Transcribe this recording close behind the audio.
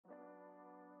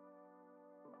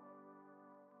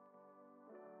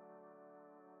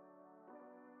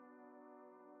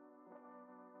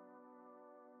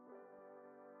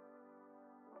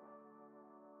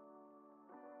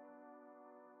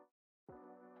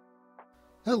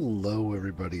Hello,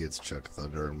 everybody. It's Chuck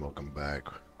Thunder, and welcome back.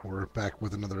 We're back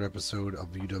with another episode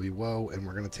of UWO, and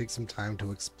we're going to take some time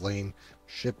to explain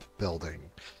shipbuilding.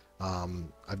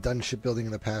 I've done shipbuilding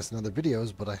in the past in other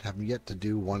videos, but I have yet to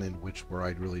do one in which where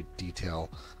I'd really detail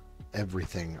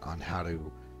everything on how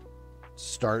to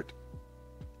start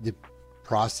the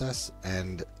process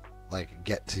and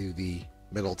get to the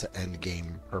middle to end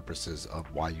game purposes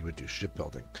of why you would do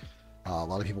shipbuilding. A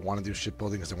lot of people want to do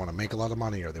shipbuilding because they want to make a lot of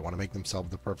money or they want to make themselves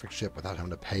the perfect ship without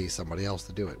having to pay somebody else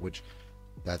to do it, which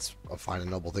that's a fine and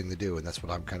noble thing to do, and that's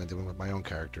what I'm kind of doing with my own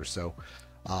character. So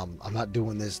I'm not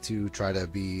doing this to try to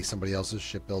be somebody else's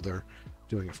shipbuilder, I'm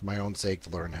doing it for my own sake to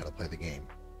learn how to play the game.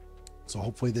 So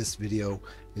hopefully this video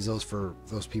is for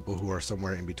those people who are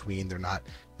somewhere in between. They're not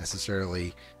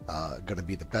necessarily going to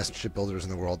be the best shipbuilders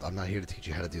in the world. I'm not here to teach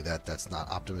you how to do that. That's not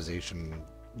optimization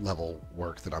level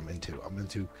work that I'm into. I'm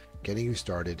into getting you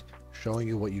started, showing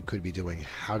you what you could be doing,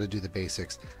 how to do the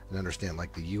basics, and understand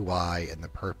like the UI and the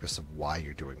purpose of why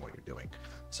you're doing what you're doing.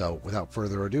 So without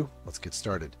further ado, let's get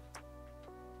started.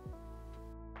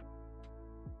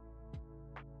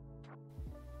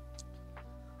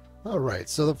 All right,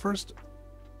 so the first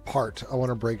part I want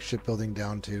to break shipbuilding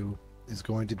down to is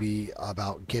going to be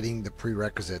about getting the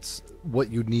prerequisites,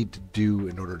 what you need to do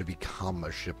in order to become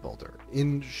a shipbuilder.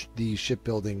 In the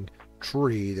shipbuilding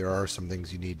tree, there are some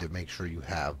things you need to make sure you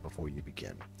have before you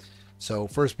begin. So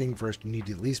first being first, you need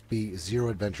to at least be 0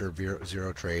 adventure,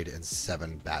 0 trade, and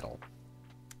 7 battle.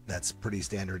 That's pretty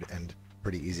standard and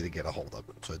pretty easy to get a hold of,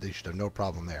 so they should have no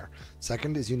problem there.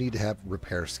 Second is you need to have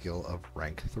repair skill of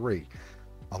rank 3.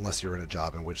 Unless you're in a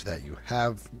job in which that you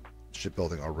have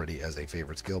shipbuilding already as a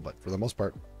favorite skill, but for the most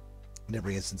part, in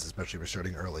every instance, especially if you're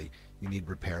starting early, you need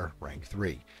repair rank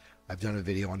 3. I've done a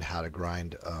video on how to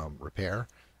grind repair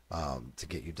to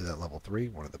get you to that level 3.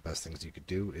 One of the best things you could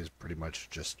do is pretty much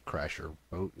just crash your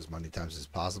boat as many times as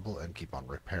possible and keep on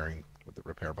repairing with the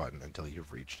repair button until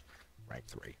you've reached rank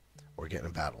 3. Or get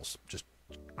in battles. Just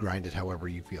grind it however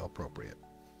you feel appropriate.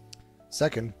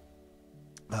 Second,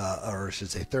 or I should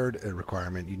say third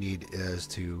requirement you need is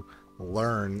to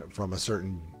learn from a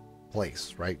certain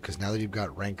place, right? Because now that you've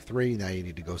got rank 3, now you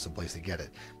need to go someplace to get it.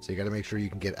 So you got to make sure you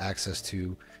can get access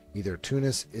to either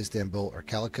Tunis, Istanbul, or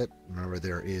Calicut. Remember,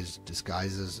 there is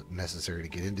disguises necessary to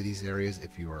get into these areas.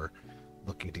 If you are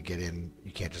looking to get in,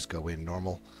 you can't just go in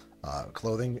normal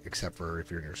clothing, except for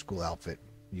if you're in your school outfit.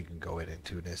 You can go in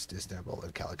Tunis, Istanbul,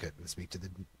 and Calicut and speak to the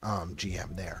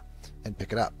GM there and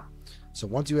pick it up. So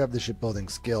once you have the shipbuilding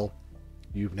skill,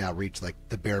 you've now reached like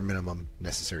the bare minimum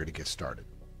necessary to get started,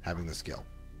 having the skill.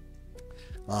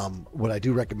 What I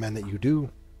do recommend that you do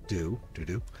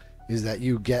is that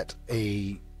you get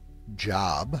a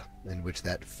job in which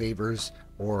that favors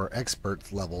or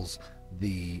expert levels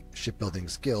the shipbuilding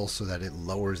skill so that it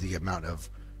lowers the amount of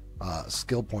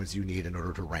skill points you need in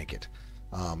order to rank it.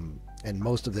 And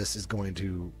most of this is going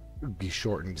to be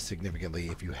shortened significantly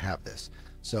if you have this.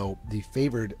 So the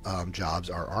favored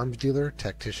jobs are arms dealer,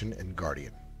 tactician, and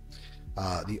guardian.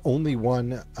 The only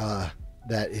one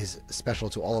that is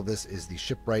special to all of this is the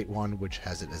shipwright one, which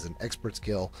has it as an expert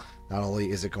skill. Not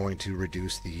only is it going to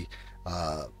reduce the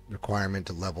requirement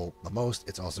to level the most,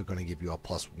 it's also going to give you a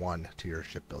 +1 to your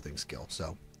shipbuilding skill.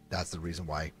 So that's the reason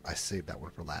why I saved that one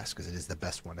for last, because it is the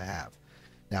best one to have.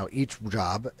 Now each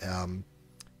job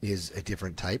is a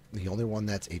different type. The only one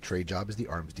that's a trade job is the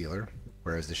arms dealer,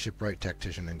 whereas the shipwright,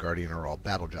 tactician, and guardian are all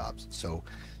battle jobs. So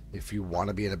if you want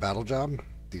to be in a battle job,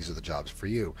 these are the jobs for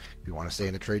you. If you want to stay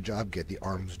in a trade job, get the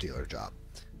arms dealer job.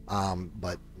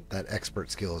 But that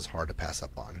expert skill is hard to pass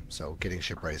up on. So getting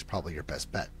shipwright is probably your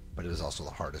best bet, but it is also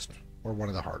the hardest, or one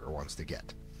of the harder ones to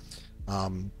get.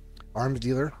 Arms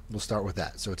dealer, we'll start with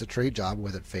that. So it's a trade job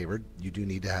with it favored. You do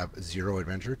need to have 0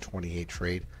 adventure, 28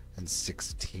 trade, and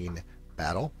 16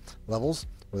 battle levels,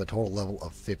 with a total level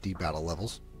of 50 battle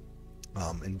levels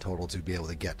in total to be able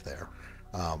to get there.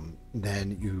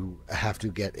 Then you have to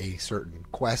get a certain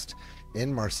quest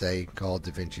in Marseille called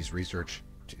Da Vinci's Research,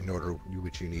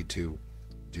 which you need to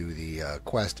do the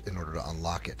quest in order to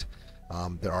unlock it.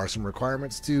 There are some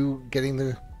requirements to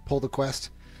pull the quest,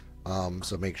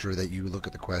 so make sure that you look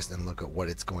at the quest and look at what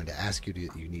it's going to ask you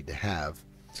you need to have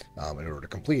in order to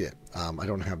complete it. I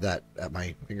don't have that at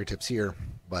my fingertips here,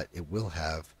 but it will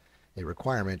have a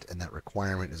requirement, and that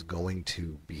requirement is going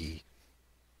to be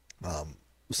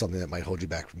something that might hold you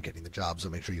back from getting the job. So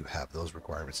make sure you have those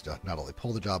requirements to not only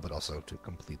pull the job, but also to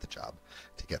complete the job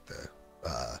to get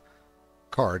the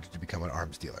card to become an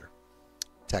arms dealer.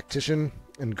 Tactician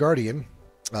and guardian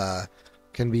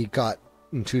can be got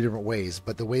in two different ways,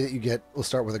 but the way that you get, we'll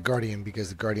start with a Guardian because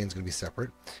the Guardian's going to be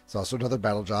separate. It's also another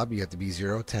battle job. You have to be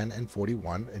 0, 10, and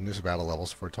 41 in this battle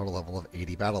levels for a total level of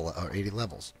 80 80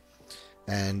 levels.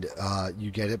 And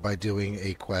you get it by doing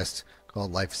a quest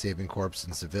called Life Saving Corps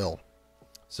in Seville.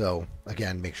 So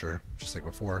again, make sure, just like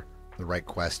before, the right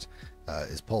quest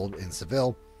is pulled in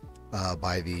Seville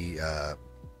by the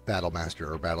battle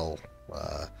master or battle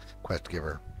quest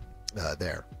giver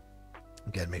there.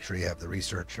 Again, make sure you have the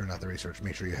research, or not the research,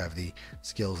 make sure you have the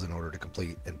skills in order to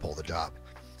complete and pull the job.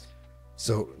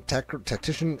 So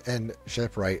tactician and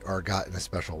shipwright are got in a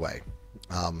special way.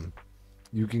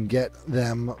 You can get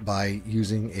them by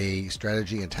using a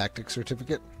strategy and tactics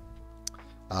certificate,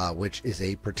 which is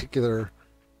a particular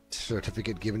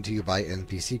certificate given to you by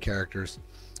NPC characters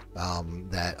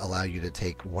that allow you to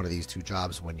take one of these two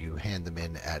jobs when you hand them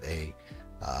in at a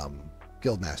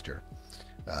guildmaster.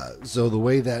 So the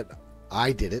way that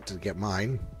I did it to get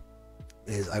mine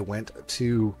is I went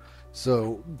to,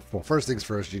 well, first things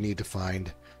first, you need to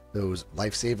find those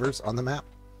lifesavers on the map.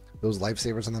 Those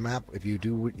lifesavers on the map, if you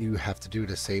do what you have to do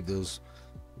to save those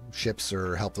ships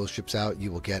or help those ships out,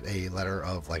 you will get a letter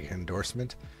of like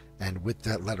endorsement. And with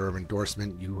that letter of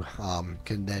endorsement, you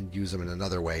can then use them in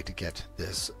another way to get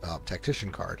this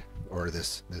tactician card, or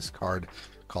this card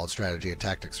called Strategy and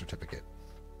Tactics Certificate.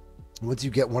 Once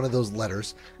you get one of those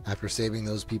letters, after saving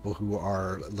those people who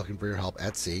are looking for your help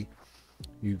at sea,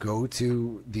 you go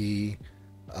to the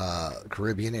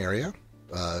Caribbean area,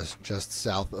 just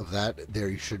south of that. There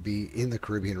you should be in the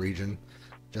Caribbean region,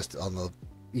 just on the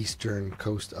eastern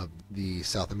coast of the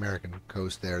South American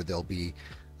coast there. There'll be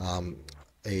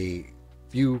a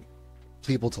few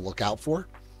people to look out for,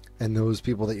 and those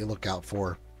people that you look out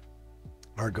for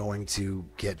are going to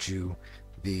get you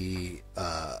the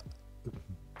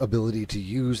ability to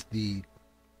use the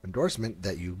endorsement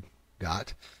that you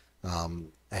got,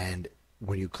 and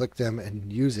when you click them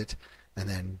and use it, and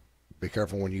then be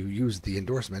careful when you use the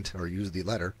endorsement or use the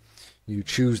letter, you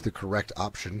choose the correct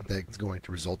option that's going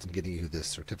to result in getting you this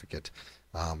certificate,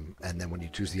 and then when you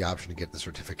choose the option to get the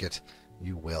certificate,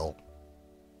 you will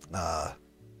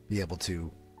be able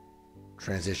to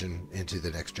transition into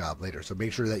the next job later. So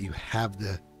make sure that you have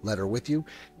the letter with you.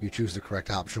 You choose the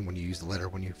correct option when you use the letter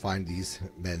when you find these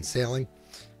men sailing,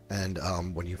 and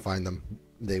when you find them,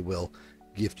 they will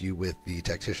gift you with the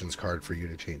tactician's card for you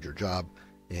to change your job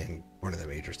in one of the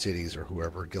major cities or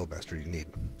whoever guildmaster you need.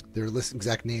 Their list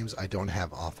exact names I don't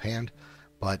have offhand,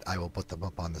 but I will put them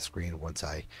up on the screen once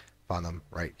I found them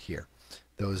right here.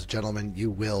 Those gentlemen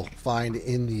you will find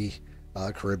in the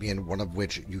Caribbean, one of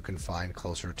which you can find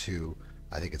closer to,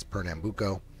 I think it's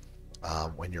Pernambuco.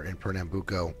 When you're in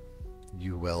Pernambuco,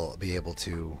 you will be able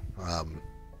to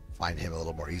find him a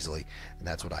little more easily, and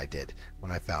that's what I did.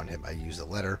 When I found him, I used a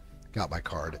letter, got my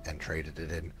card, and traded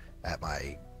it in at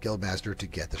my guildmaster to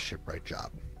get the shipwright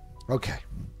job. Okay,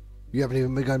 you haven't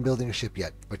even begun building a ship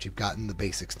yet, but you've gotten the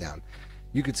basics down.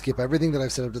 You could skip everything that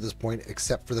I've said up to this point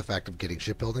except for the fact of getting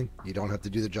shipbuilding. You don't have to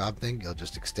do the job thing. You'll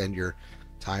just extend your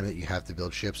time that you have to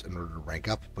build ships in order to rank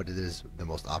up, but it is the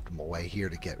most optimal way here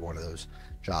to get one of those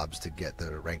jobs to get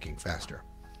the ranking faster.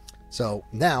 So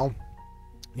now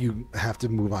you have to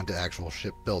move on to actual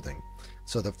shipbuilding.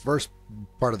 So the first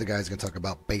part of the guide is going to talk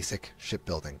about basic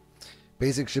shipbuilding.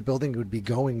 Basic shipbuilding would be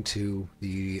going to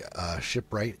the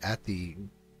shipwright at the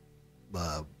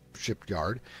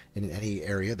shipyard in any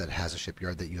area that has a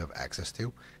shipyard that you have access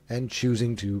to, and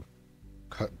choosing to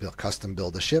custom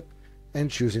build a ship,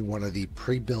 and choosing one of the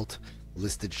pre-built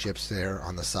listed ships there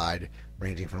on the side,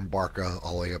 ranging from Barca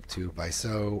all the way up to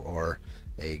Vaisseau or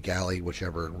a galley,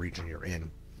 whichever region you're in,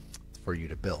 for you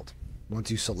to build. Once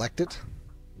you select it,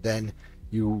 then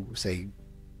you say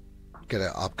get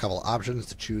a couple of options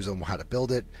to choose on how to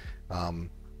build it, and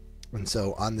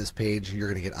so on this page you're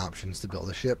going to get options to build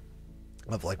a ship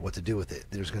of like what to do with it.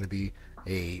 There's going to be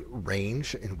a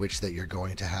range in which that you're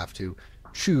going to have to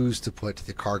choose to put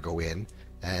the cargo in,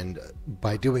 and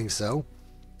by doing so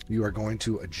you are going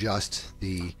to adjust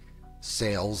the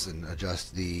sails and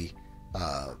adjust the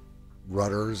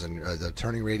rudders and the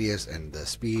turning radius and the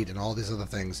speed and all these other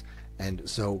things. And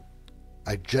so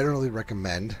I generally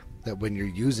recommend that when you're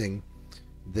using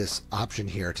this option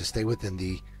here to stay within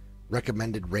the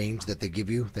recommended range that they give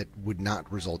you that would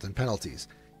not result in penalties.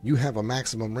 You have a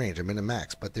maximum range, I'm in a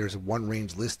max, but there's one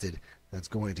range listed that's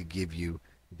going to give you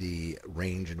the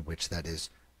range in which that is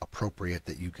appropriate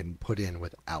that you can put in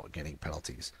without getting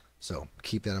penalties. So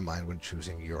keep that in mind when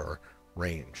choosing your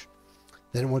range.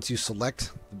 Then once you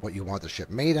select what you want the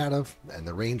ship made out of and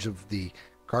the range of the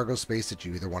cargo space that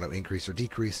you either want to increase or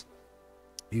decrease,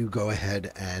 you go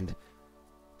ahead and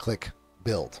click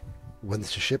build. When the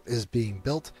ship is being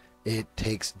built, it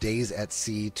takes days at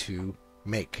sea to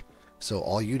make. So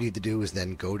all you need to do is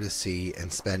then go to sea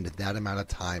and spend that amount of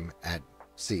time at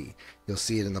sea. You'll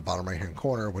see it in the bottom right hand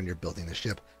corner when you're building the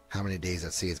ship, how many days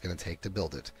at sea it's going to take to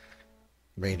build it,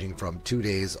 ranging from 2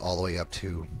 days all the way up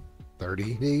to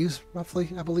 30 days, roughly,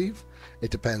 I believe. It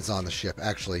depends on the ship.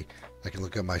 Actually, I can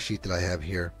look at my sheet that I have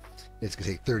here. It's going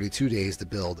to take 32 days to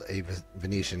build a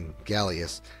Venetian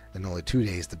galleass and only 2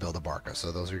 days to build a barca.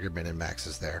 So those are your min and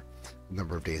maxes there,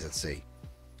 number of days at sea.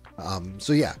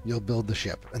 So yeah, you'll build the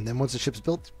ship. And then once the ship's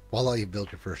built, voila, you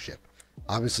build your first ship.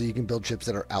 Obviously, you can build ships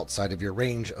that are outside of your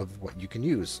range of what you can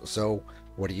use. So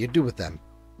what do you do with them?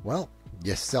 Well,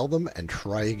 you sell them and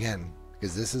try again,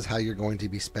 because this is how you're going to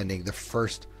be spending the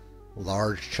first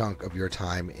large chunk of your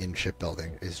time in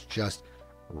shipbuilding, is just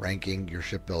ranking your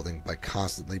shipbuilding by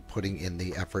constantly putting in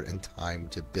the effort and time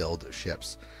to build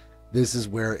ships. This is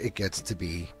where it gets to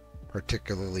be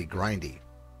particularly grindy.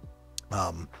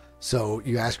 So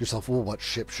you ask yourself, well, what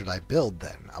ship should I build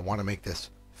then? I want to make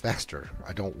this faster.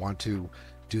 I don't want to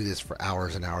do this for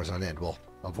hours and hours on end. Well,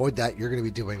 avoid that. You're going to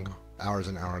be doing hours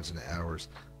and hours and hours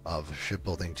of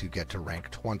shipbuilding to get to rank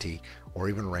 20 or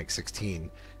even rank 16,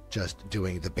 just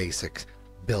doing the basic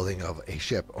building of a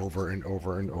ship over and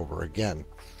over and over again.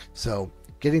 So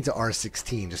getting to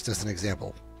R16, just as an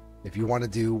example, if you want to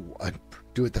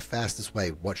do it the fastest way,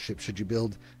 what ship should you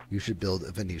build? You should build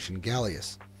a Venetian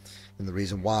galleass. And the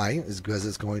reason why is because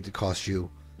it's going to cost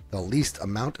you the least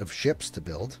amount of ships to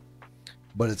build,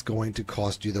 but it's going to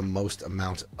cost you the most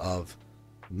amount of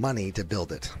money to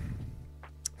build it.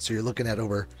 So you're looking at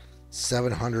over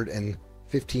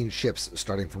 715 ships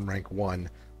starting from rank 1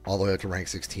 all the way up to rank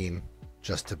 16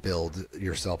 just to build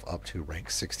yourself up to rank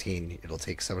 16. It'll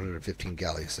take 715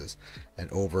 galleasses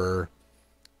and over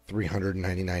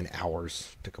 399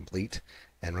 hours to complete,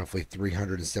 and roughly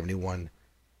 371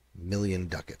 million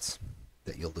ducats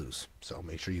that you'll lose. So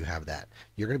make sure you have that.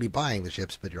 You're going to be buying the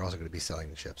ships, but you're also going to be selling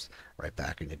the ships right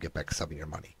back, and you'll get back some of your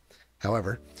money.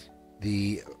 However,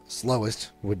 the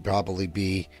slowest would probably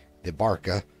be the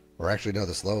barca, or actually no,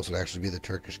 the slowest would actually be the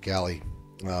Turkish galley.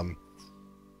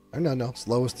 No,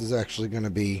 slowest is actually going to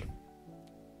be,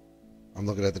 I'm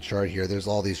looking at the chart here, there's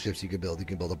all these ships you can build. You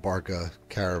can build a barca,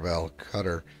 caravel,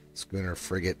 cutter, schooner,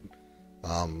 frigate,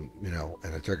 and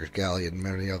a Turkish galley and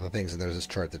many other things. And there's this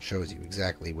chart that shows you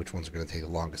exactly which ones are going to take the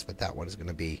longest, but that one is going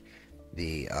to be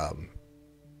the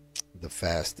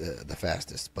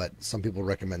fastest. But some people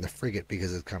recommend the frigate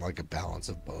because it's kind of like a balance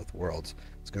of both worlds.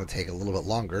 It's going to take a little bit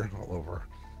longer, over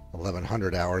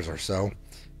 1,100 hours or so,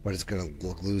 but it's going to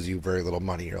lose you very little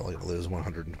money. You're only going to lose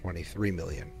 123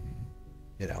 million.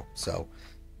 So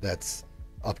that's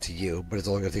up to you, but it's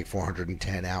only going to take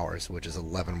 410 hours, which is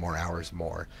 11 more hours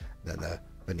more than the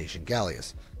Venetian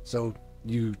galleass. So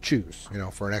you choose,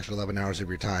 for an extra 11 hours of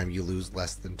your time, you lose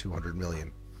less than 200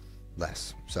 million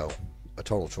less. So a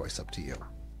total choice up to you.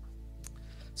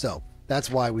 So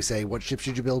that's why we say, what ships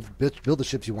should you build? Build the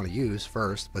ships you want to use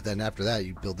first, but then after that,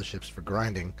 you build the ships for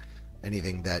grinding,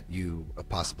 anything that you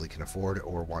possibly can afford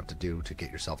or want to do to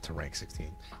get yourself to rank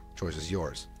 16. Choice is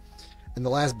yours. And the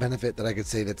last benefit that I could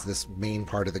say that's this main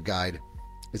part of the guide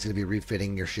is going to be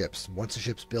refitting your ships. Once the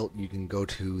ship's built, you can go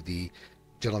to the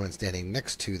gentleman standing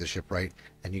next to the shipwright,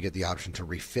 and you get the option to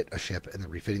refit a ship, and then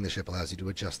refitting the ship allows you to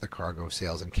adjust the cargo,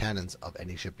 sails, and cannons of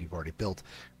any ship you've already built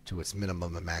to its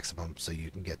minimum and maximum, so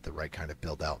you can get the right kind of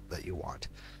build out that you want.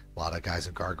 A lot of guys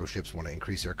in cargo ships want to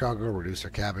increase their cargo, reduce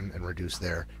their cabin, and reduce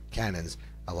their cannons,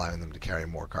 allowing them to carry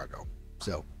more cargo.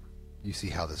 So you see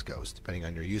how this goes. Depending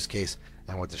on your use case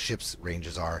and what the ship's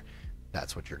ranges are,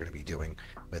 that's what you're going to be doing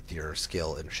with your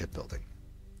skill in shipbuilding.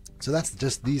 So that's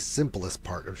just the simplest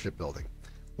part of shipbuilding.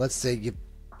 Let's say you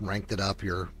ranked it up,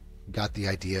 you're got the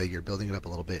idea, you're building it up a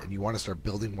little bit, and you want to start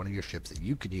building one of your ships that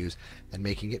you can use and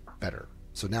making it better.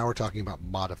 So now we're talking about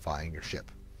modifying your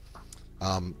ship.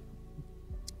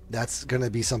 That's going to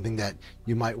be something that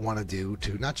you might want to do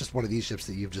to not just one of these ships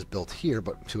that you've just built here,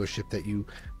 but to a ship that you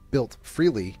built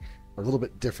freely or a little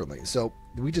bit differently. So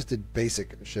we just did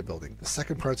basic shipbuilding. The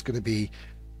second part's going to be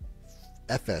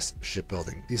FS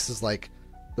shipbuilding. This is like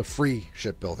the free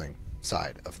shipbuilding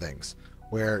side of things,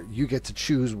 where you get to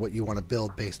choose what you want to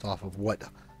build based off of what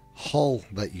hull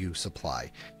that you supply.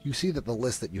 You see that the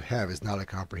list that you have is not a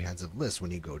comprehensive list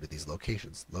when you go to these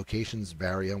locations. Locations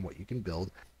vary on what you can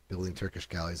build. Building Turkish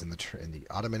galleys in the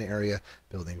Ottoman area,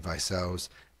 building Vaisseaux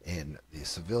in the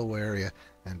Seville area,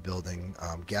 and building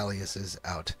galleasses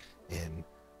out in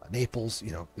Naples.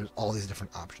 There's all these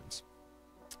different options.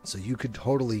 So you could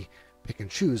totally pick and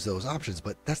choose those options,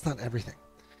 but that's not everything.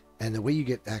 And the way you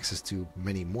get access to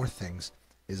many more things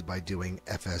is by doing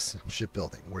FS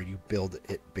shipbuilding, where you build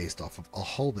it based off of a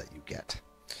hull that you get.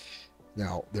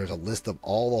 Now, there's a list of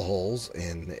all the holes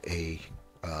in a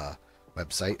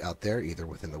website out there, either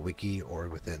within the wiki or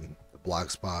within the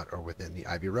blogspot or within the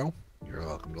Ivy Row. You're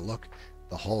welcome to look.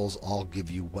 The holes all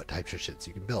give you what types of ships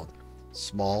you can build: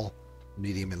 small,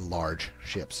 medium, and large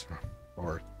ships,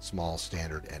 or small,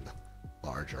 standard, and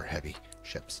large or heavy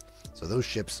ships. So those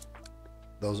ships,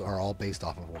 those are all based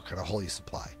off of what kind of hull you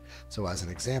supply. So as an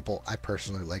example, I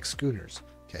personally like schooners.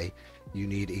 Okay, you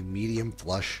need a medium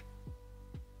flush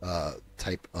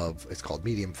type of, it's called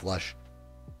medium flush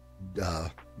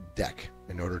deck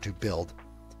in order to build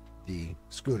the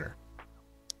schooner.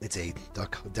 It's a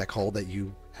deck hull that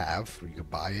you have. You can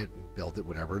buy it and build it,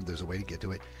 whatever. There's a way to get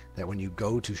to it. That when you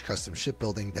go to custom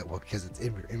shipbuilding, that will, because it's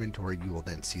in your inventory, you will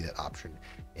then see that option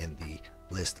in the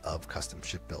list of custom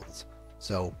ship builds.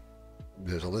 So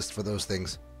there's a list for those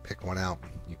things. Pick one out.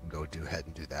 You can go do ahead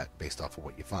and do that based off of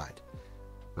what you find.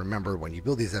 Remember, when you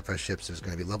build these FS ships, there's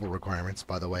going to be level requirements,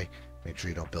 by the way. Make sure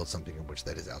you don't build something in which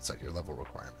that is outside your level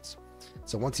requirements.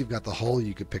 So once you've got the hull,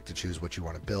 you can pick to choose what you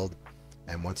want to build.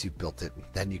 And once you've built it,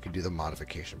 then you can do the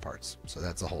modification parts. So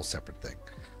that's a whole separate thing.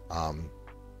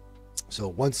 So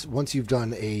once you've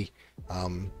done a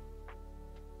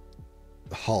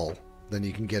hull, then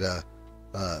you can get a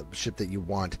ship that you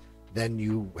want. Then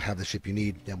you have the ship you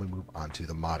need. Then we move on to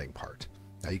the modding part.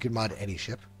 Now you can mod any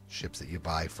ship, ships that you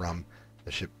buy from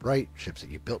the shipwright, ships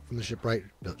that you built from the shipwright,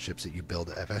 ships that you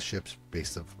build FS ships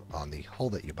based on the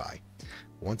hull that you buy.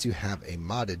 Once you have a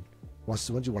modded, once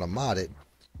you want to mod it,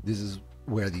 this is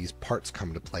where these parts come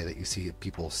into play that you see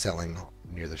people selling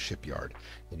near the shipyard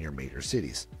in your major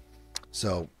cities.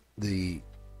 So the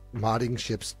modding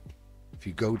ships, if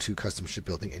you go to custom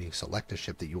shipbuilding and you select a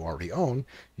ship that you already own,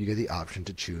 you get the option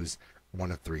to choose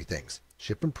one of three things: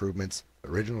 ship improvements,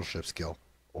 original ship skill,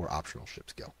 or optional ship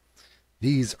skill.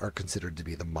 These are considered to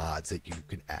be the mods that you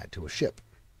can add to a ship.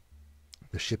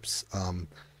 The ships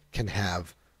can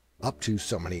have up to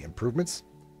so many improvements,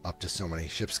 up to so many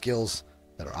ship skills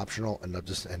that are optional,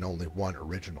 and only one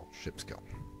original ship skill.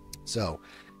 So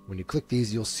when you click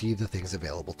these, you'll see the things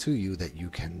available to you that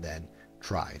you can then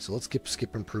try. So let's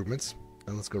skip improvements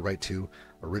and let's go right to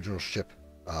original ship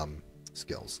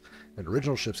skills. And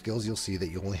original ship skills, you'll see that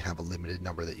you only have a limited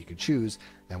number that you can choose,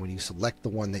 and when you select the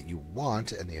one that you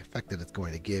want and the effect that it's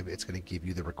going to give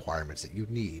you the requirements that you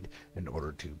need in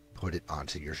order to put it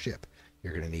onto your ship.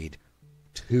 You're going to need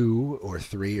 2 or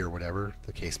 3 or whatever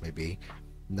the case may be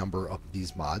number of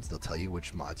these mods. They'll tell you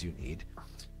which mods you need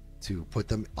to put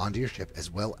them onto your ship,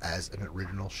 as well as an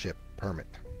original ship permit,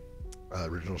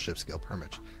 original ship skill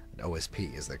permit, an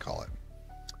OSP as they call it.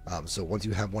 So once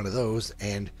you have one of those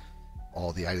and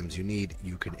all the items you need,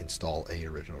 you can install a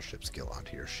original ship skill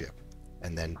onto your ship.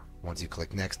 And then once you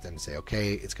click next and say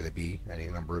okay, it's going to be any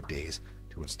number of days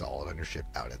to install it on your ship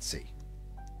out at sea.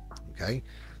 Okay,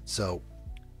 so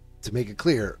to make it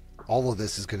clear, all of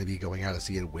this is going to be going out at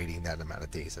sea and waiting that amount of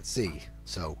days at sea.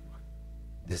 So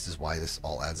this is why this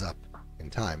all adds up in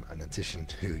time, in addition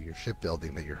to your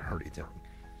shipbuilding that you're already doing.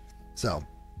 So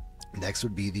next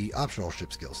would be the optional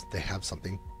ship skills. They have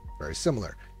something very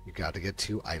similar. You got to get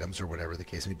 2 items or whatever the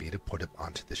case may be to put it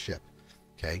onto the ship.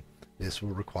 Okay, this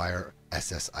will require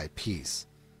SSIPs.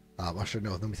 Actually,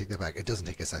 no, let me take that back. It doesn't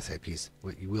take SSIPs.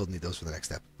 You will need those for the next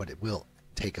step, but it will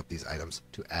take up these items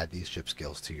to add these ship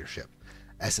skills to your ship.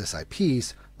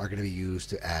 SSIPs are going to be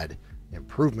used to add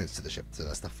improvements to the ship. So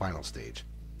that's the final stage.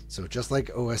 So just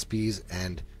like OSPs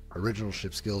and original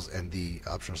ship skills and the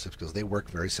optional ship skills, they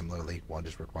work very similarly. One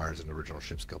just requires an original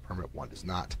ship skill permit, one does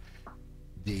not.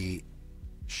 The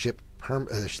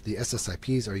the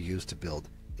SSIPs are used to build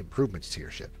improvements to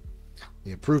your ship.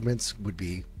 The improvements would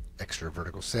be extra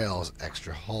vertical sails,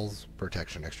 extra hull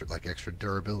protection, extra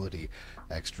durability,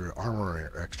 extra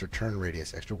armor, extra turn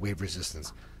radius, extra wave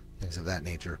resistance, things of that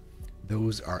nature.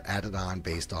 Those are added on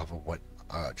based off of what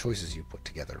choices you put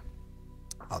together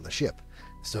on the ship.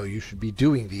 So you should be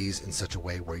doing these in such a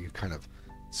way where you kind of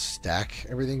stack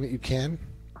everything that you can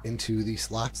into the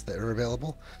slots that are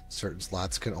available. Certain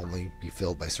slots can only be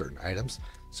filled by certain items,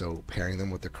 so pairing them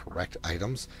with the correct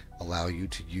items allow you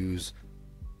to use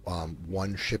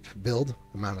one ship build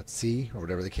amount at sea, or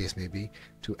whatever the case may be,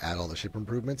 to add all the ship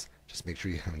improvements. Just make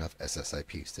sure you have enough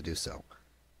SSIPs to do so.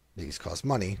 These cost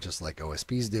money, just like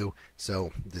OSPs do,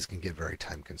 so this can get very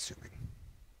time consuming.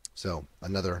 So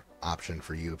another option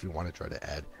for you if you want to try to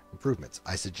add improvements.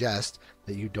 I suggest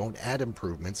that you don't add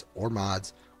improvements or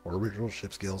mods or original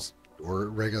ship skills or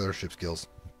regular ship skills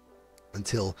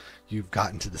until you've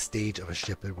gotten to the stage of a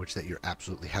ship in which that you're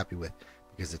absolutely happy with,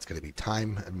 because it's going to be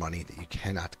time and money that you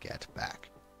cannot get back.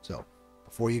 So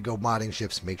before you go modding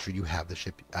ships, make sure you have the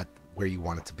ship at where you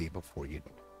want it to be before you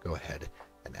go ahead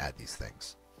and add these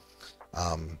things.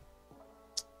 Um,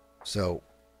 so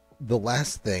the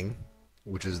last thing,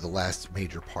 which is the last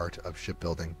major part of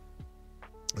shipbuilding,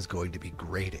 is going to be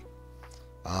grading.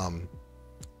 Um,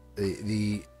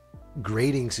 the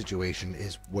grading situation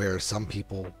is where some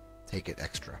people take it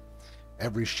extra.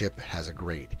 Every ship has a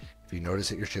grade. If you notice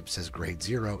that your ship says grade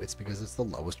 0, it's because it's the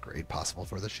lowest grade possible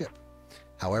for the ship.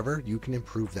 However, you can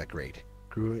improve that grade.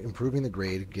 Improving the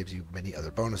grade gives you many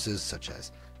other bonuses, such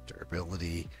as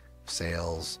durability,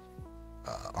 sails,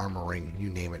 armoring, you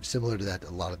name it. Similar to that, a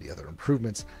lot of the other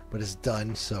improvements, but it's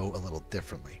done so a little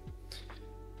differently.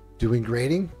 Doing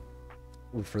grading,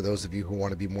 for those of you who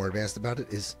want to be more advanced about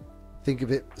it, is think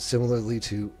of it similarly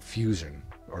to fusion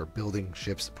or building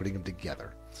ships, putting them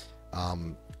together.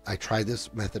 I tried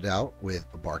this method out with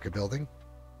barca building,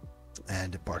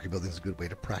 and barca building is a good way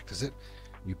to practice it.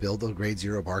 You build a grade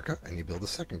 0 barca and you build a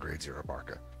second grade 0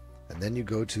 barca, and then you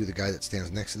go to the guy that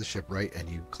stands next to the shipwright and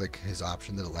you click his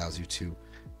option that allows you to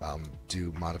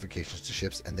do modifications to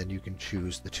ships, and then you can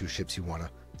choose the two ships you want to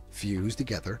fuse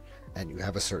together, and you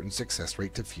have a certain success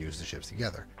rate to fuse the ships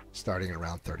together, starting at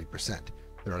around 30%.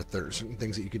 There are certain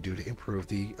things that you could do to improve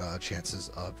the chances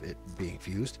of it being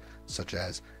fused, such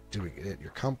as doing it at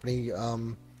your company,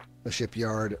 a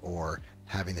shipyard, or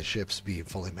having the ships be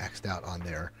fully maxed out on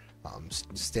their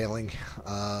sailing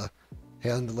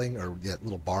handling, or that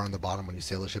little bar on the bottom when you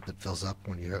sail a ship that fills up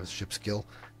when you have a ship skill.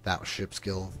 That ship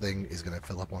skill thing is going to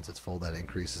fill up once it's full. That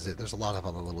increases it. There's a lot of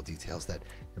other little details that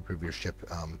improve your ship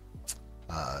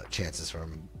chances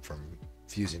from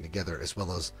fusing together, as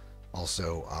well as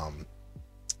also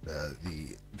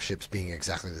the ships being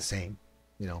exactly the same.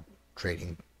 You know,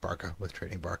 trading barca with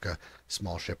trading barca,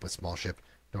 small ship with small ship.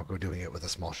 Don't go doing it with a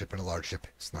small ship and a large ship.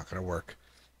 It's not going to work.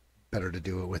 Better to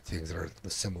do it with things that are the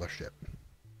similar ship.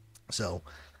 So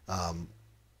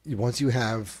once you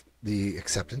have the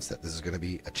acceptance that this is going to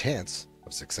be a chance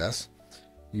of success,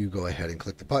 you go ahead and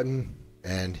click the button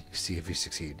and see if you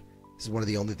succeed. This is one of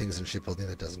the only things in shipbuilding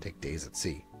that doesn't take days at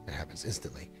sea. It happens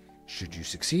instantly. Should you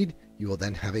succeed, you will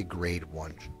then have a grade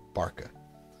 1 barca.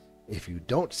 If you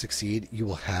don't succeed, you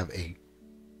will have a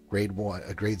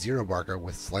grade 0 barca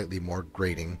with slightly more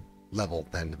grading level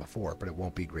than before, but it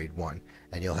won't be grade 1,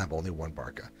 and you'll have only one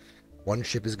barca. One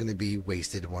ship is going to be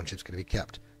wasted, one ship's going to be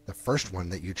kept. The first one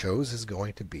that you chose is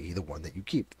going to be the one that you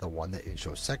keep. The one that you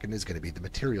chose second is going to be the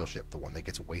material ship, the one that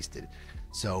gets wasted.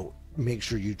 So make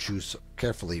sure you choose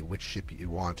carefully which ship you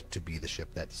want to be the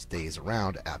ship that stays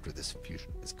around after this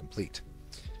fusion is complete.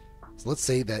 So let's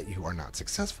say that you are not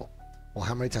successful. Well,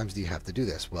 how many times do you have to do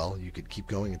this? Well, you could keep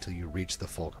going until you reach the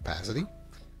full capacity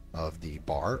of the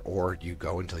bar, or you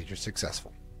go until you're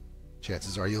successful.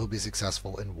 Chances are you'll be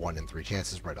successful in 1 in 3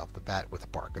 chances right off the bat with a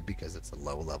barca, because it's a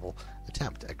low-level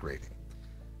attempt at grading.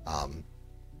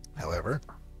 However,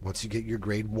 once you get your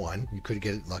grade 1, you could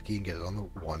get it lucky and get it on the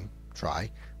 1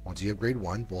 try. Once you have grade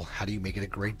 1, well, how do you make it a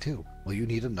grade 2? Well, you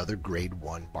need another grade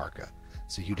 1 barca.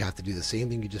 So you'd have to do the same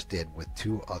thing you just did with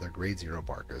 2 other grade 0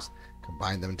 barcas,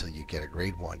 combine them until you get a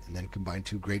grade 1, and then combine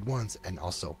 2 grade 1s, and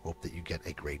also hope that you get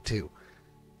a grade 2.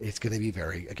 It's going to be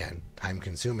very, again, time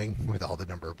consuming with all the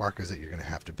number of barcas that you're going to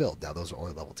have to build. Now, those are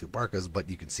only level 2 barcas, but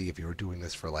you can see if you were doing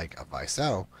this for like a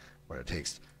Vaisao, where it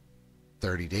takes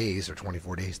 30 days or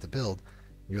 24 days to build,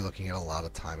 you're looking at a lot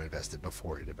of time invested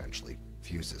before it eventually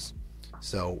fuses.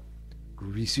 So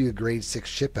you see a grade 6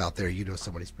 ship out there, you know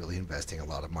somebody's really investing a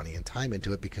lot of money and time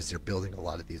into it, because they're building a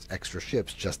lot of these extra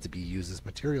ships just to be used as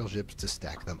material ships to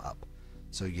stack them up.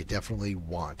 So you definitely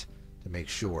want to make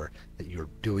sure that you're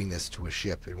doing this to a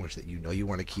ship in which that you know you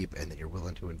want to keep and that you're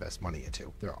willing to invest money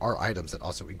into. There are items that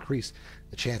also increase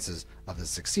the chances of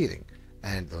this succeeding,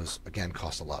 and those again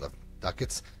cost a lot of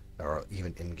ducats or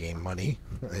even in-game money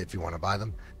if you want to buy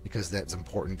them, because that's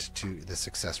important to the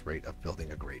success rate of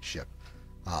building a great ship.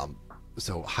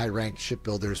 So high-ranked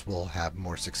shipbuilders will have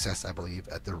more success, I believe,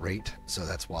 at the rate. So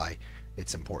that's why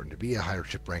it's important to be a higher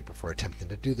ship rank before attempting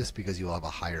to do this, because you'll have a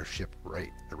higher ship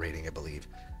rating, I believe,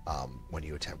 when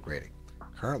you attempt grading.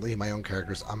 Currently, my own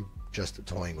characters, I'm just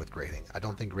toying with grading. I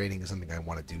don't think grading is something I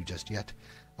want to do just yet.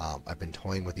 I've been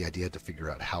toying with the idea to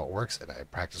figure out how it works, and I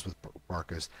practiced with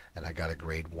barcas, and I got a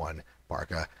grade 1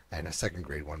 barca and a second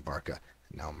grade 1 barca.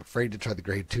 Now I'm afraid to try the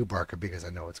grade 2 barca because I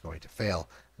know it's going to fail,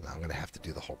 and I'm going to have to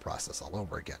do the whole process all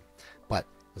over again. But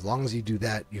as long as you do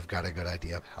that, you've got a good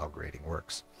idea of how grading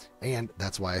works. And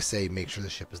that's why I say make sure the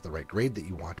ship is the right grade that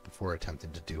you want before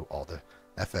attempting to do all the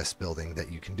FS building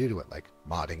that you can do to it, like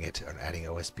modding it and adding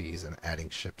OSPs and adding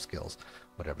ship skills,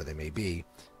 whatever they may be,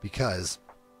 because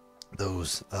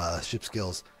those ship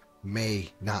skills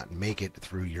may not make it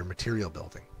through your material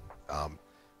building.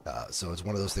 So it's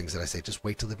one of those things that I say, just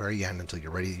wait till the very end until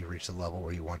you're ready, you reach the level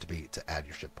where you want to be to add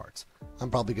your ship parts. I'm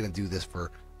probably going to do this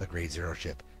for a grade 0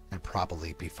 ship and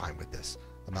probably be fine with this.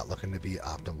 I'm not looking to be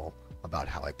optimal about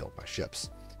how I build my ships.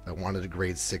 If I wanted a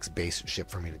grade 6 base ship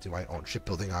for me to do my own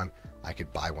shipbuilding on, I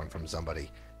could buy one from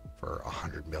somebody for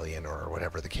 100 million or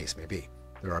whatever the case may be.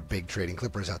 There are big trading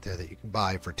clippers out there that you can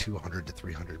buy for 200 to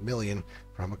 300 million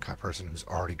from a person who's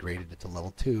already graded it to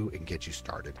level 2 and get you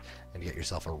started and get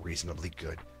yourself a reasonably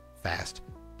good, fast,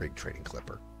 big trading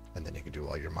clipper. And then you can do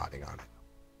all your modding on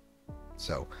it.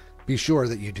 So be sure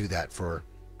that you do that for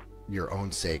your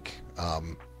own sake,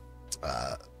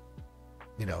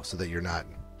 you know, so that you're not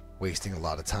wasting a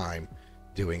lot of time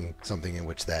doing something in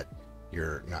which that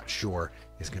you're not sure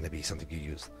is going to be something you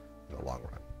use in the long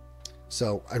run.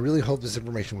 So I really hope this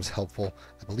information was helpful.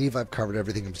 I believe I've covered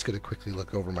everything. I'm just going to quickly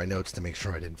look over my notes to make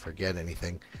sure I didn't forget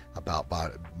anything about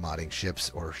modding ships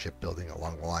or shipbuilding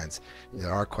along the lines. If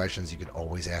there are questions, you can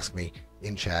always ask me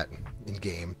in chat, in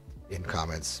game, in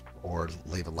comments, or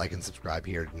leave a like and subscribe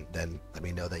here, and then let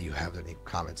me know that you have any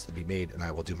comments to be made, and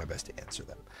I will do my best to answer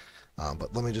them.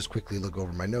 But let me just quickly look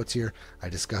over my notes here. I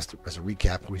discussed, as a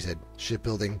recap, we said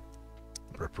shipbuilding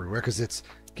for prerequisites,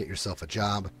 get yourself a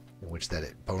job in which that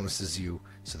it bonuses you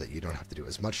so that you don't have to do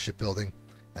as much shipbuilding,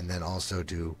 and then also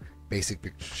do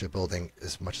basic shipbuilding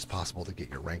as much as possible to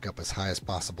get your rank up as high as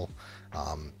possible,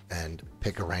 and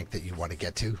pick a rank that you want to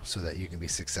get to so that you can be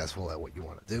successful at what you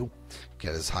want to do.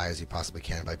 Get as high as you possibly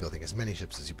can by building as many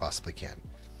ships as you possibly can.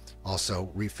 Also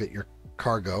refit your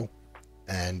cargo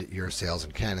and your sails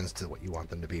and cannons to what you want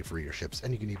them to be for your ships,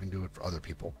 and you can even do it for other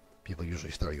people. People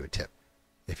usually throw you a tip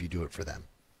if you do it for them.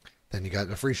 Then you got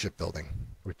the free shipbuilding,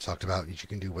 which talked about what you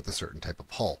can do with a certain type of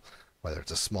hull, whether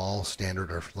it's a small, standard,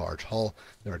 or large hull.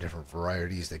 There are different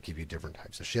varieties that give you different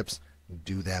types of ships.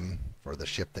 Do them for the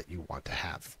ship that you want to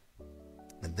have.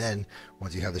 And then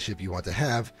once you have the ship you want to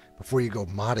have, before you go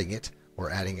modding it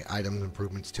or adding item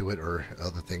improvements to it or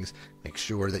other things, make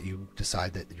sure that you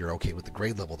decide that you're okay with the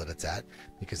grade level that it's at,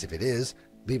 because if it is,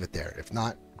 leave it there. If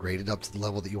not, grade it up to the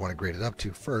level that you want to grade it up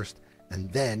to first, and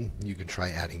then you can try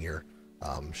adding your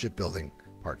shipbuilding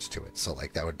parts to it. So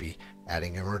like that would be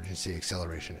adding emergency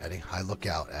acceleration, adding high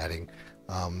lookout, adding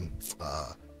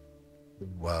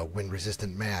wind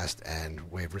resistant mast and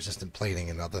wave resistant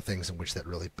plating and other things in which that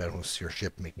really boosts your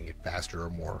ship, making it faster or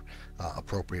more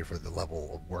appropriate for the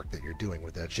level of work that you're doing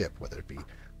with that ship, whether it be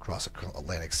cross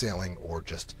Atlantic sailing or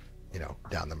just, you know,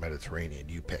 down the Mediterranean,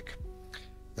 you pick.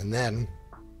 And then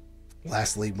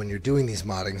lastly, when you're doing these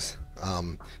moddings,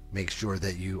 make sure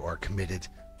that you are committed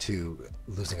to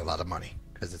losing a lot of money,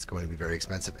 because it's going to be very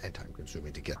expensive and time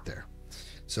consuming to get there.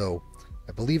 So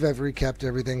I believe I've recapped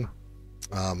everything.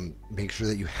 Make sure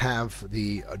that you have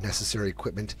the necessary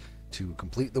equipment to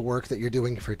complete the work that you're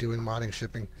doing. If you're doing modding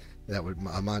shipping, that would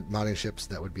modding ships,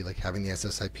 that would be like having the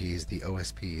SSIPs, the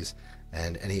OSPs,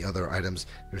 and any other items.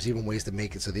 There's even ways to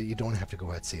make it so that you don't have to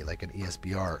go out, say, like an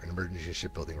ESBR, an emergency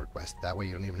shipbuilding request. That way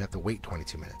you don't even have to wait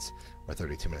 22 minutes or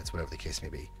 32 minutes, whatever the case may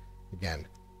be. Again,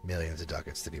 millions of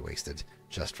ducats to be wasted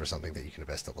just for something that you can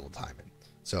invest a little time in.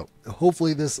 So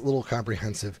hopefully this little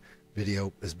comprehensive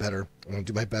video is better. I'm going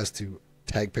to do my best to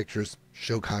tag pictures,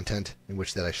 show content in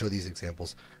which that I show these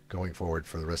examples going forward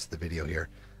for the rest of the video here.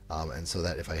 And so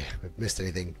that if I have missed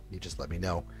anything, you just let me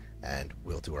know and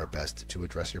we'll do our best to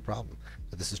address your problem.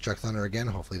 So this is Chuck Thunder again.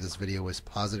 Hopefully this video was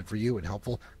positive for you and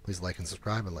helpful. Please like and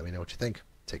subscribe and let me know what you think.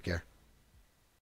 Take care.